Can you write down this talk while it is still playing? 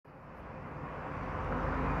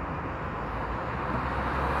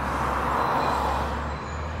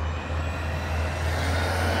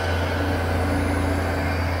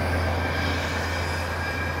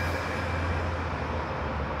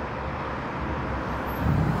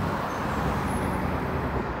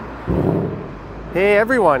Hey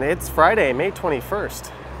everyone, it's Friday, May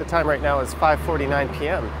 21st. The time right now is 5:49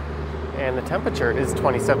 p.m. and the temperature is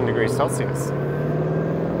 27 degrees Celsius.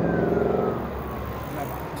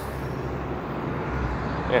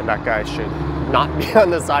 And that guy should not be on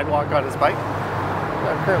the sidewalk on his bike.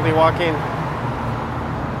 I'm currently walking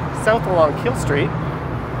south along Keele Street.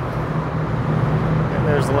 And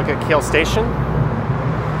there's a look at Keele Station.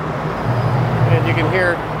 And you can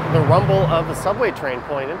hear the rumble of the subway train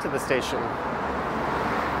pulling into the station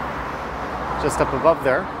just up above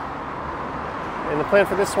there. And the plan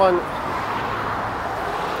for this one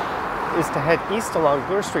is to head east along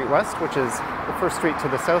Bloor Street West, which is the first street to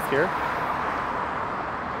the south here.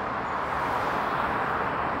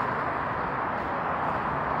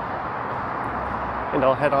 And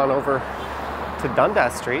I'll head on over to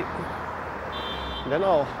Dundas Street. And then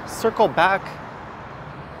I'll circle back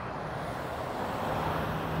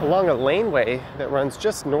along a laneway that runs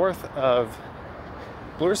just north of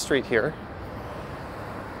Bloor Street here.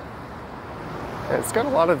 And it's got a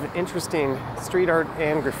lot of interesting street art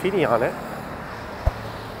and graffiti on it.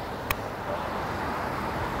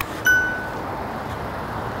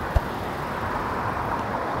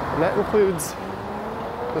 And that includes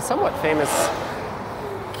the somewhat famous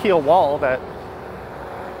Keele Wall that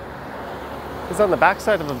is on the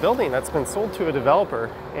backside of a building that's been sold to a developer,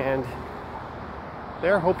 and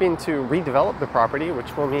they're hoping to redevelop the property,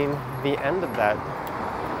 which will mean the end of that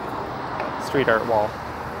street art wall.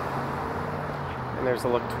 And there's a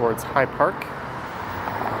look towards High Park.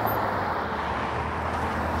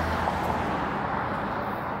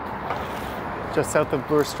 Just south of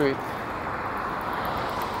Bloor Street,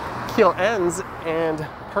 Keele ends and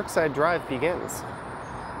Parkside Drive begins.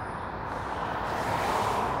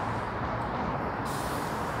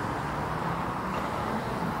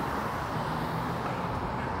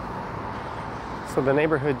 So the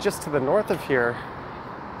neighborhood just to the north of here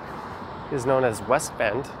is known as West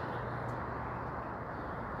Bend.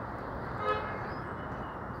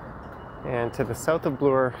 And to the south of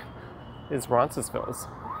Bloor is Roncesvalles.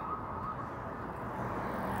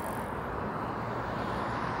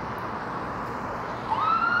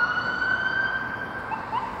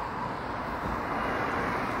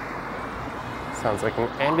 Sounds like an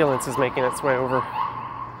ambulance is making its way over.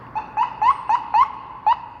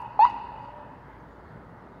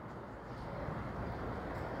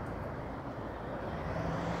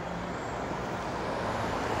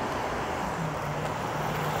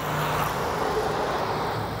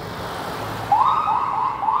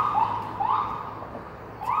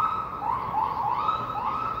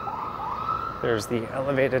 There's the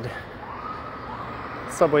elevated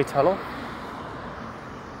subway tunnel.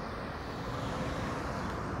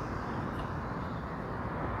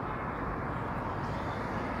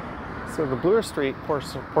 So the Bloor Street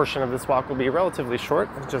portion of this walk will be relatively short,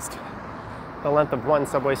 just the length of one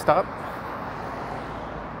subway stop.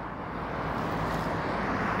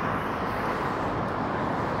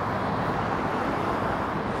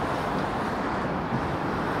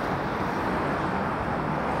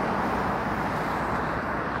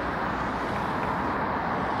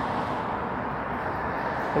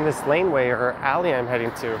 And this laneway or alley I'm heading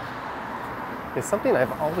to is something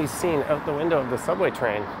I've always seen out the window of the subway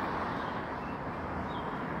train,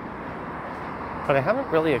 but I haven't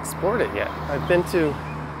really explored it yet. I've been to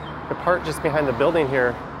the part just behind the building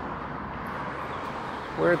here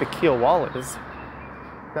where the Keele Wall is.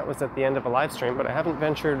 That was at the end of a live stream, but I haven't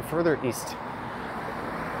ventured further east.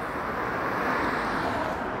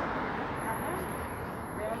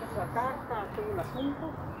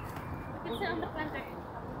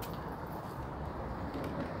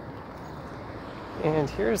 And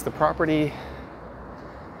here's the property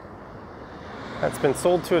that's been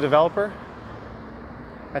sold to a developer,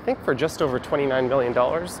 I think for just over $29 million.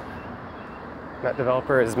 That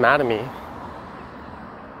developer is mad at me.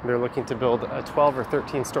 They're looking to build a 12 or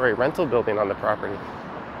 13-story rental building on the property.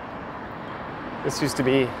 This used to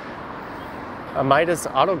be a Midas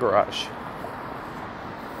auto garage.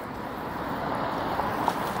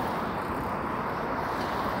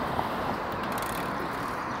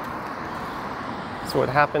 So what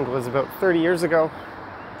happened was about 30 years ago,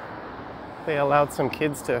 they allowed some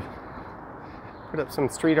kids to put up some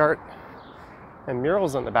street art and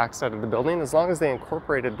murals on the backside of the building, as long as they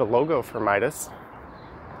incorporated the logo for Midas.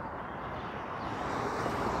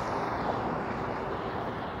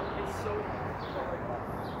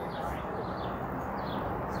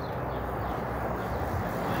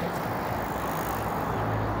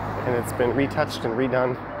 And it's been retouched and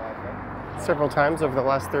redone several times over the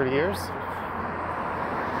last 30 years.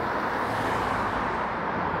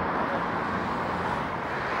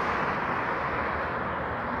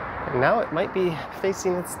 And now it might be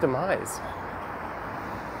facing its demise.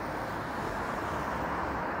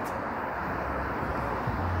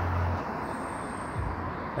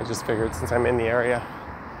 I just figured since I'm in the area,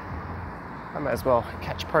 I might as well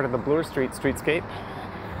catch part of the Bloor Street streetscape.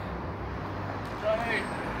 Johnny.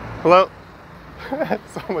 Hello?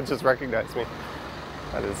 Someone just recognized me.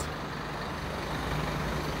 That is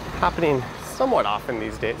happening somewhat often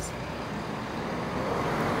these days.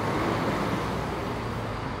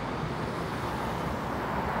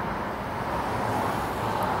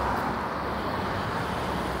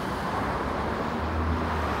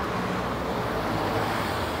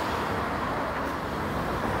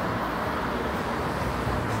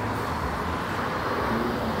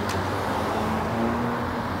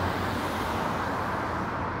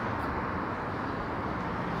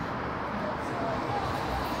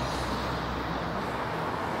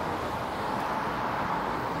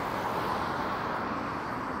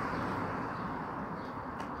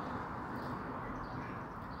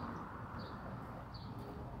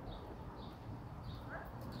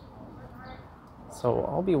 So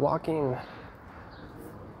I'll be walking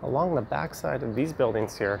along the backside of these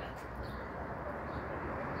buildings here,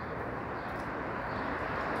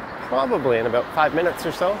 probably in about 5 minutes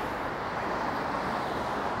or so.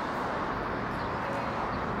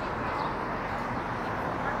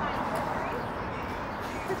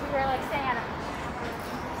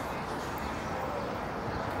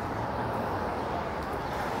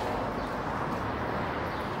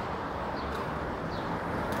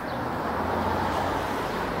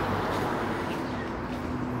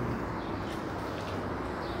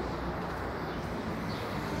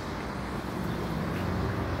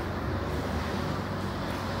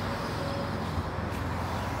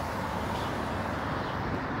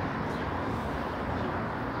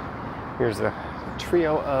 Here's a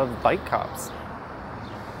trio of bike cops.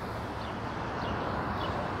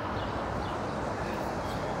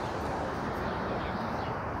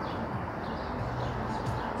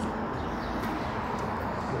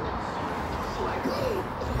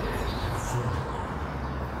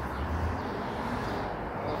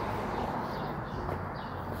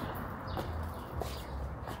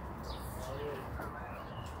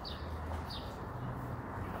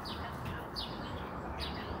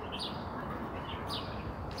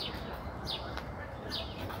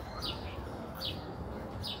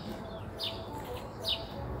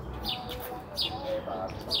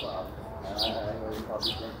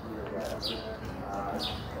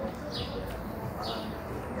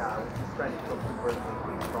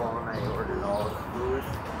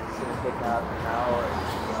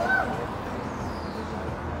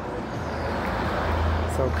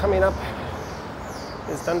 So coming up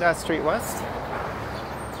is Dundas Street West.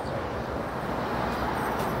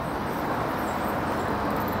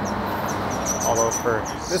 Although for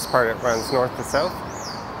this part it runs north to south.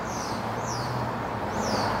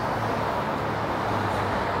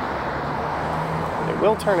 It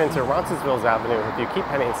will turn into Roncesvalles Avenue if you keep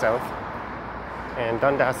heading south. And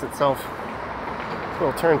Dundas itself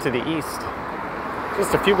will turn to the east,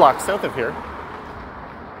 just a few blocks south of here.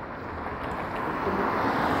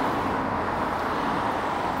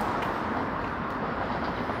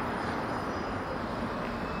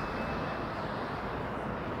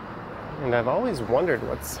 And I've always wondered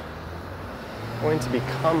what's going to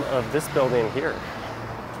become of this building here.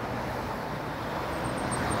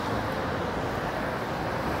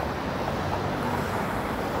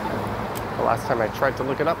 The last time I tried to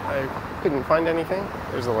look it up, I couldn't find anything.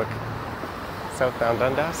 There's a look. Southbound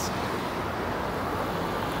Dundas.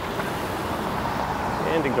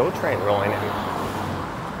 And a GO train rolling in.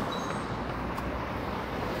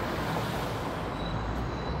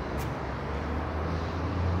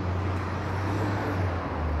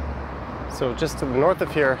 So just to the north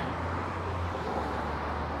of here,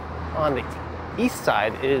 on the east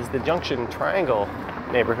side, is the Junction Triangle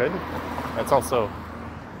neighborhood. That's also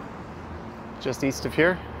just east of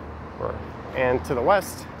here, and to the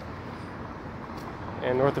west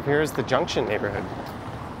and north of here is the Junction neighborhood.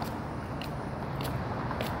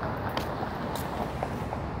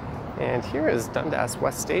 And here is Dundas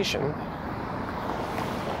West Station.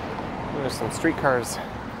 There's some streetcars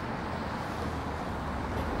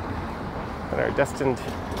that are destined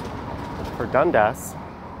for Dundas,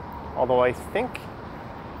 although I think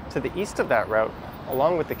to the east of that route,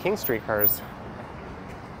 along with the King streetcars,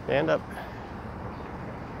 they end up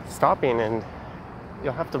stopping and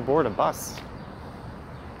you'll have to board a bus.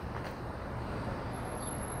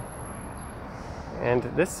 And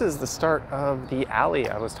this is the start of the alley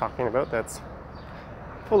I was talking about that's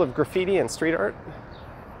full of graffiti and street art.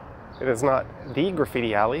 It is not the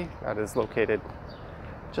graffiti alley that is located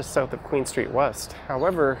just south of Queen Street West.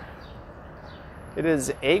 However, it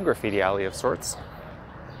is a graffiti alley of sorts.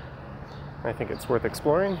 I think it's worth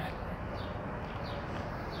exploring.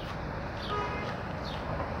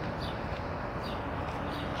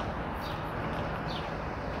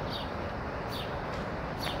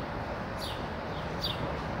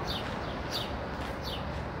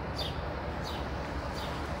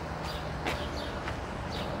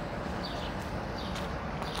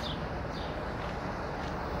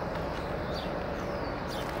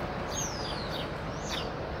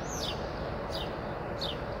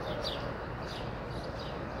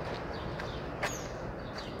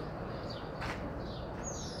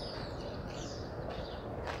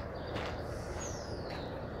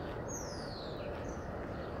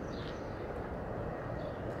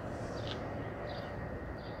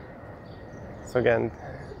 So again,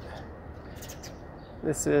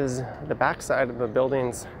 this is the backside of the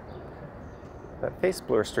buildings that face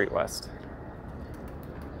Bloor Street West.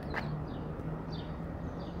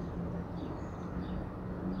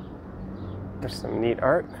 There's some neat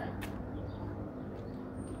art.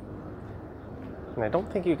 And I don't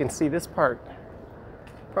think you can see this part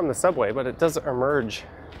from the subway, but it does emerge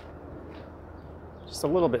just a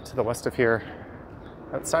little bit to the west of here,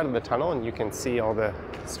 outside of the tunnel, and you can see all the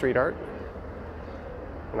street art.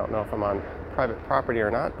 I don't know if I'm on private property or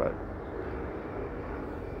not, but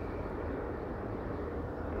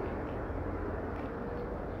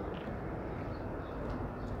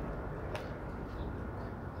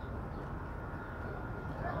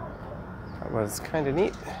that was kind of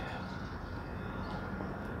neat.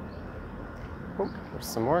 Oh, there's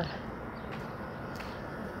some more.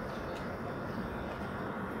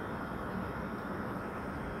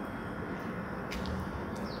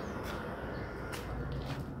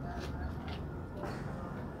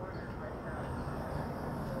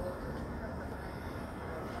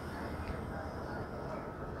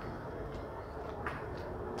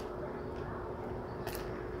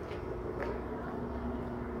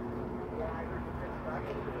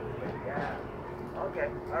 Okay,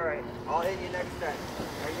 all right. I'll hit you next time.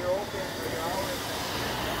 Are you open? Are you all in?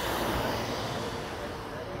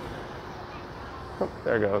 Oh,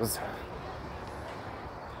 there goes.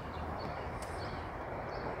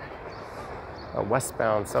 A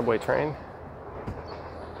westbound subway train.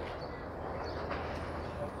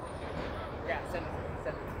 Yeah, send it.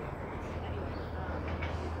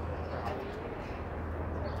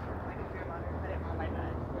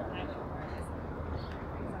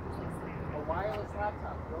 A wireless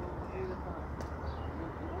laptop. Go to the phone.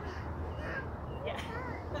 Yeah.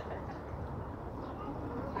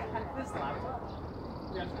 I have this laptop.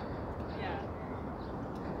 Yes. Yeah.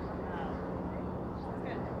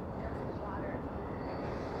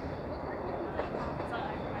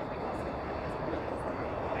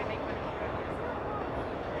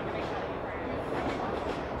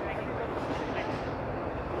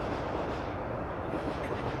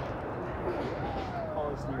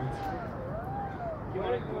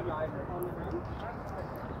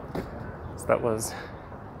 So that was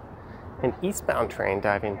an eastbound train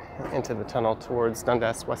diving into the tunnel towards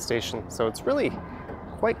Dundas West Station. So it's really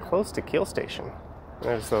quite close to Keele Station.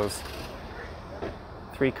 There's those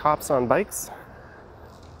 3 cops on bikes.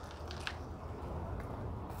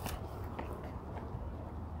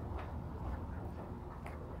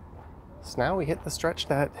 So now we hit the stretch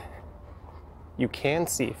that you can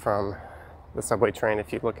see from the subway train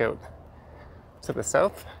if you look out to the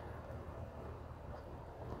south.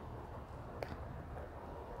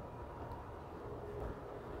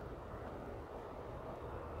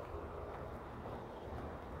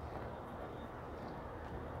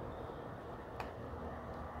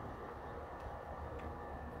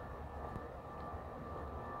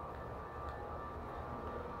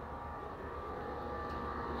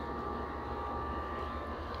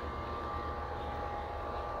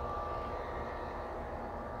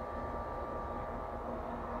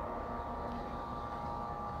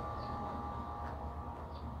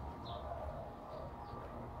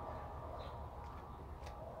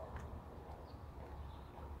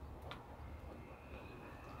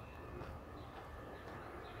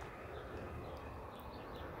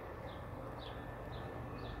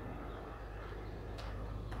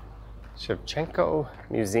 Shevchenko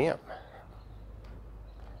Museum.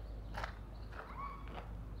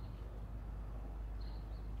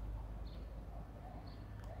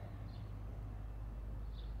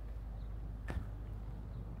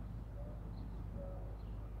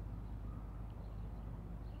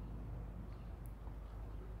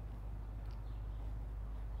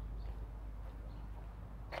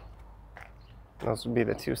 Those would be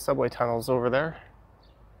the two subway tunnels over there.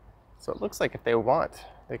 So it looks like if they want,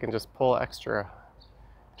 they can just pull extra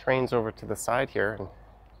trains over to the side here and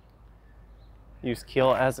use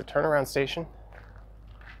Keele as a turnaround station.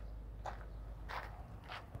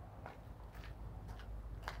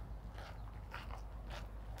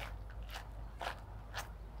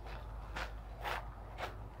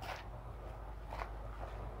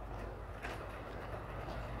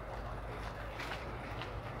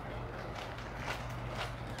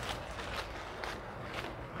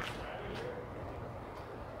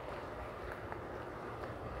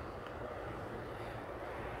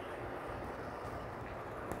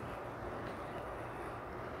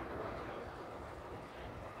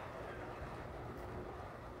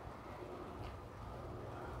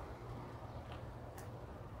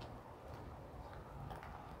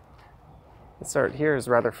 This art here is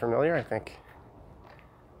rather familiar, I think.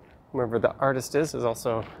 Whoever the artist is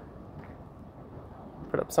also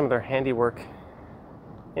put up some of their handiwork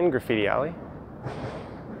in Graffiti Alley.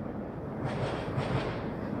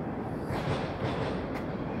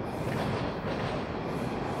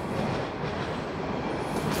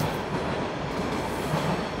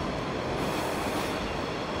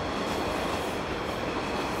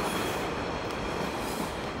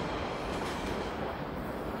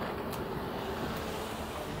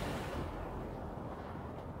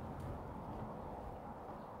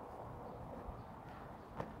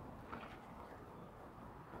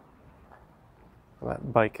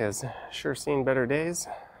 That bike has sure seen better days.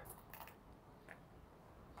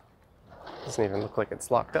 Doesn't even look like it's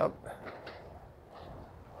locked up.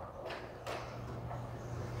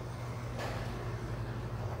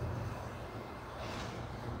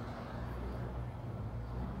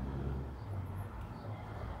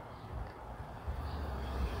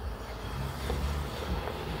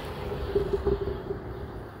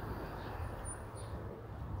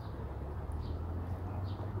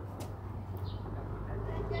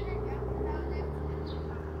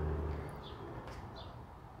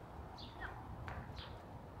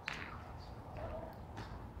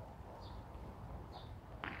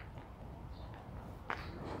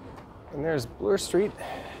 And there's Bloor Street,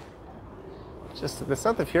 just to the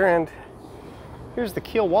south of here, and here's the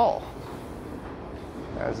Keele Wall.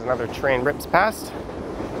 As another train rips past.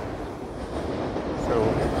 So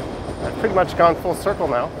I've pretty much gone full circle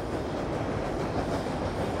now.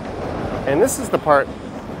 And this is the part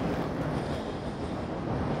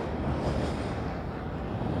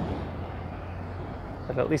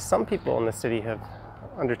that at least some people in the city have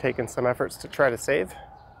undertaken some efforts to try to save.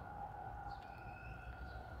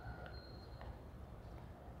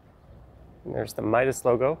 And there's the Midas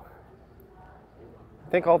logo. I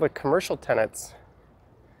think all the commercial tenants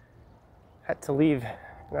had to leave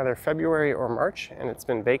in either February or March, and it's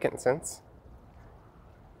been vacant since,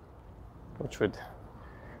 which would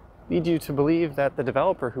lead you to believe that the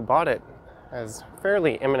developer who bought it has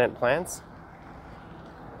fairly imminent plans.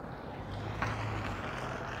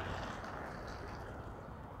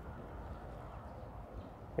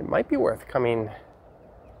 It might be worth coming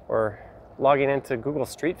or logging into Google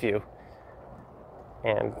Street View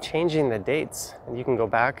and changing the dates, and you can go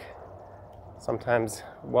back sometimes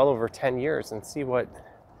well over 10 years and see what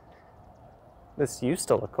this used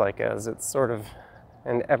to look like, as it's sort of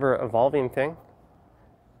an ever-evolving thing.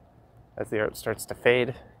 As the art starts to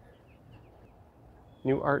fade,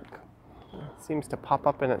 new art seems to pop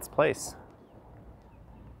up in its place.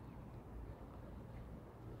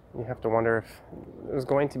 You have to wonder if there's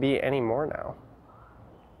going to be any more now.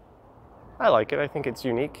 I like it. I think it's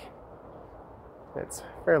unique. It's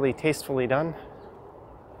fairly tastefully done.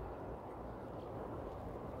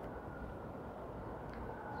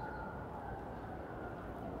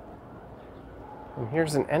 And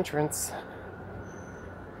here's an entrance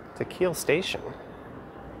to Keele Station.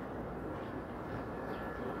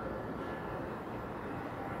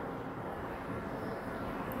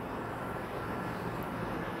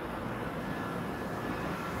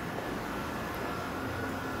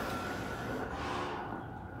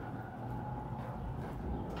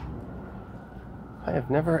 I have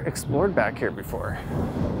never explored back here before.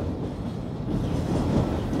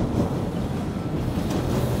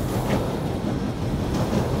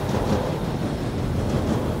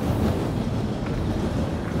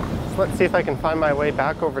 So let's see if I can find my way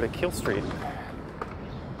back over to Keele Street.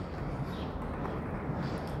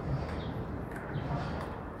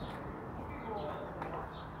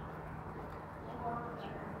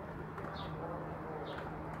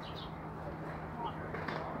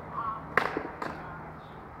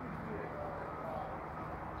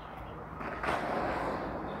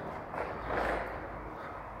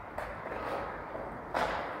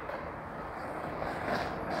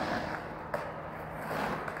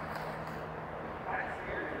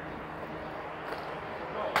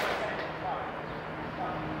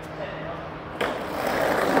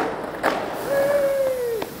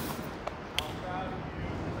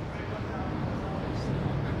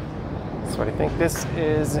 So I think this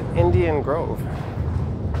is Indian Grove.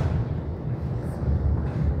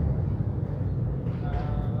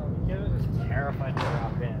 Kid was just terrified to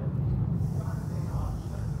drop in.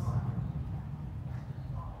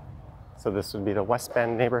 So this would be the West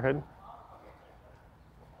Bend neighborhood.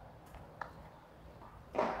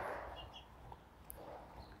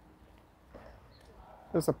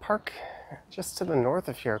 There's a park just to the north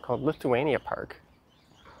of here called Lithuania Park.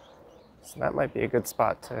 So that might be a good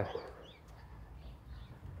spot to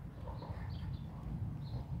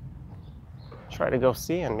try to go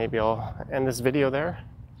see, and maybe I'll end this video there.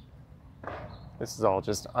 This is all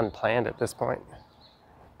just unplanned at this point.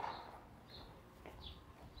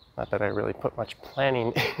 Not that I really put much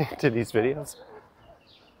planning into these videos.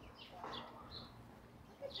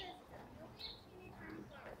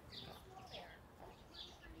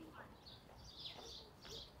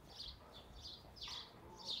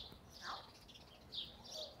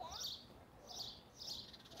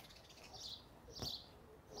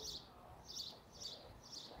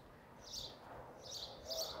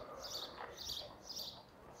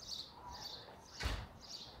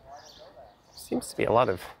 Seems to be a lot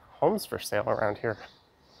of homes for sale around here.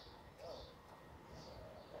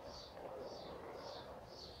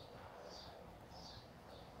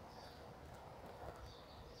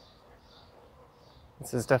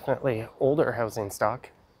 This is definitely older housing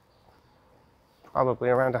stock, probably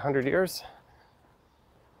around 100 years.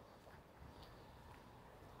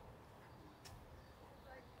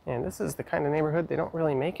 And this is the kind of neighborhood they don't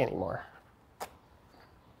really make anymore.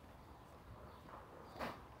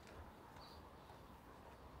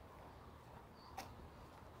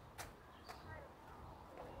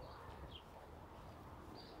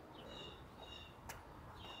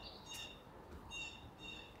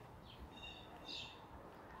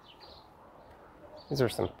 These are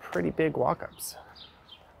some pretty big walk-ups.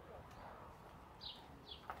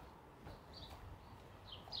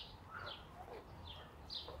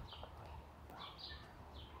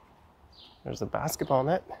 There's a basketball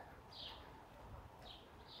net.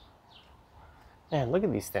 Man, look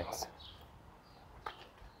at these things.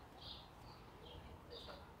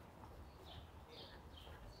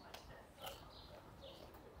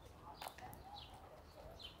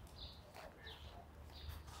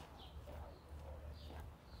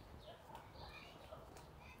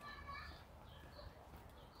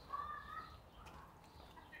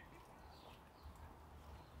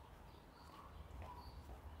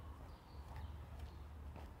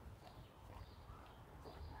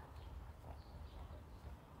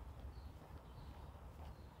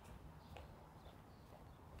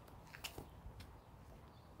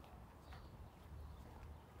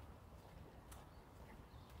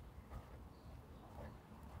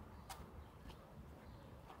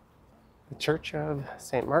 The Church of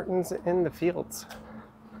St. Martin's in the Fields.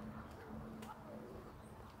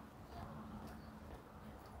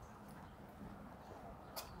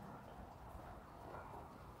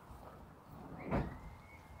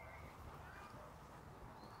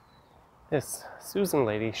 This Susan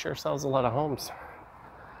lady sure sells a lot of homes.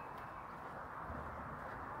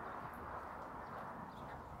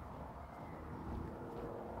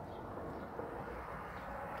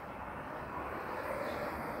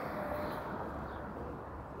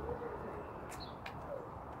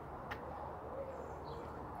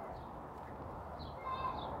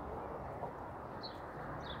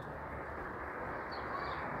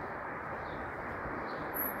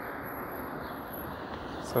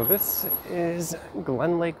 So this is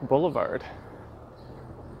Glenlake Boulevard.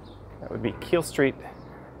 That would be Keele Street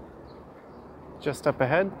just up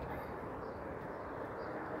ahead.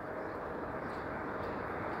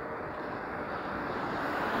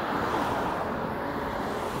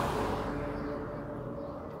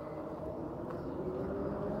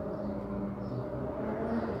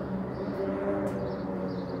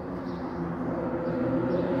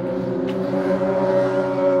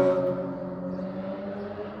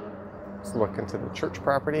 Look into the church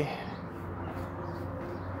property.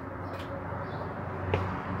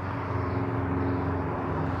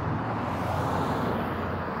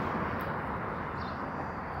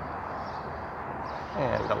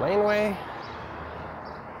 And the laneway.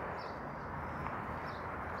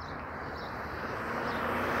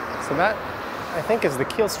 So that, I think, is the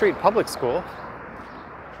Keele Street Public School.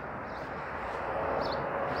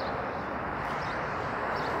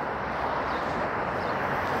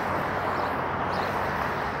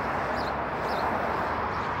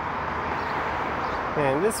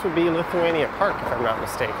 And this would be Lithuania Park, if I'm not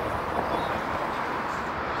mistaken.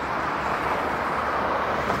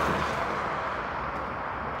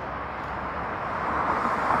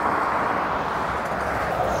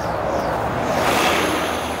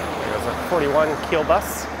 941 Keele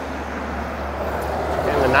bus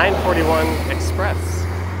and the 941 express.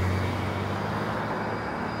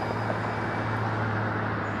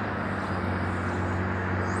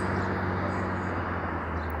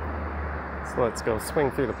 So let's go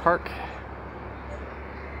swing through the park.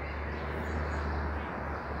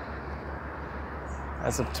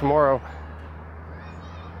 As of tomorrow,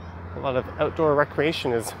 a lot of outdoor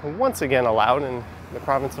recreation is once again allowed in the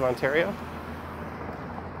province of Ontario.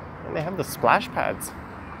 And they have the splash pads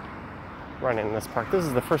running in this park. This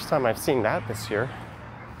is the first time I've seen that this year.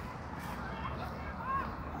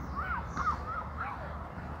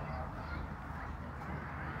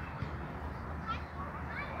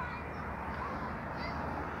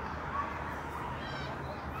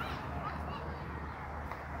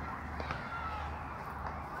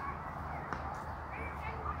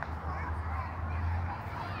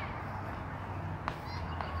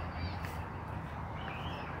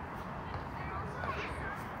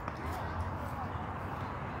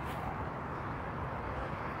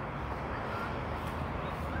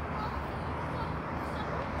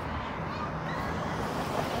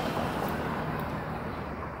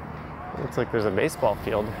 Looks like there's a baseball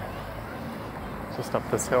field just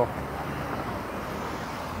up this hill.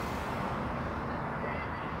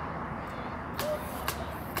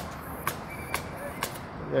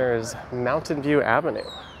 There's Mountain View Avenue.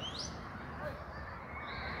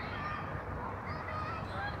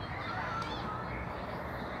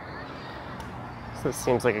 So this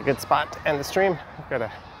seems like a good spot to end the stream. I've got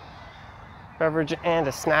a beverage and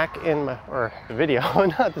a snack in my, or the video,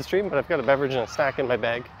 not the stream, but I've got a beverage and a snack in my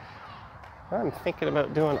bag. I'm thinking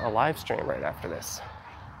about doing a live stream right after this.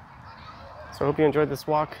 So I hope you enjoyed this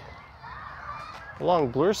walk along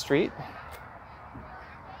Bloor Street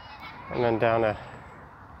and then down a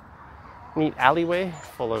neat alleyway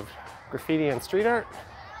full of graffiti and street art,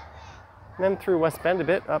 and then through West Bend a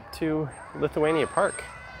bit up to Lithuania Park.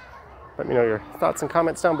 Let me know your thoughts and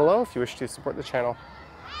comments down below if you wish to support the channel.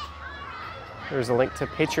 There's a link to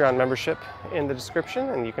Patreon membership in the description,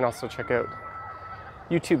 and you can also check out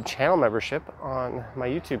YouTube channel membership on my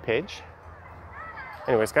YouTube page.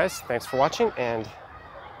 Anyways guys, thanks for watching, and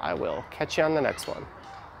I will catch you on the next one.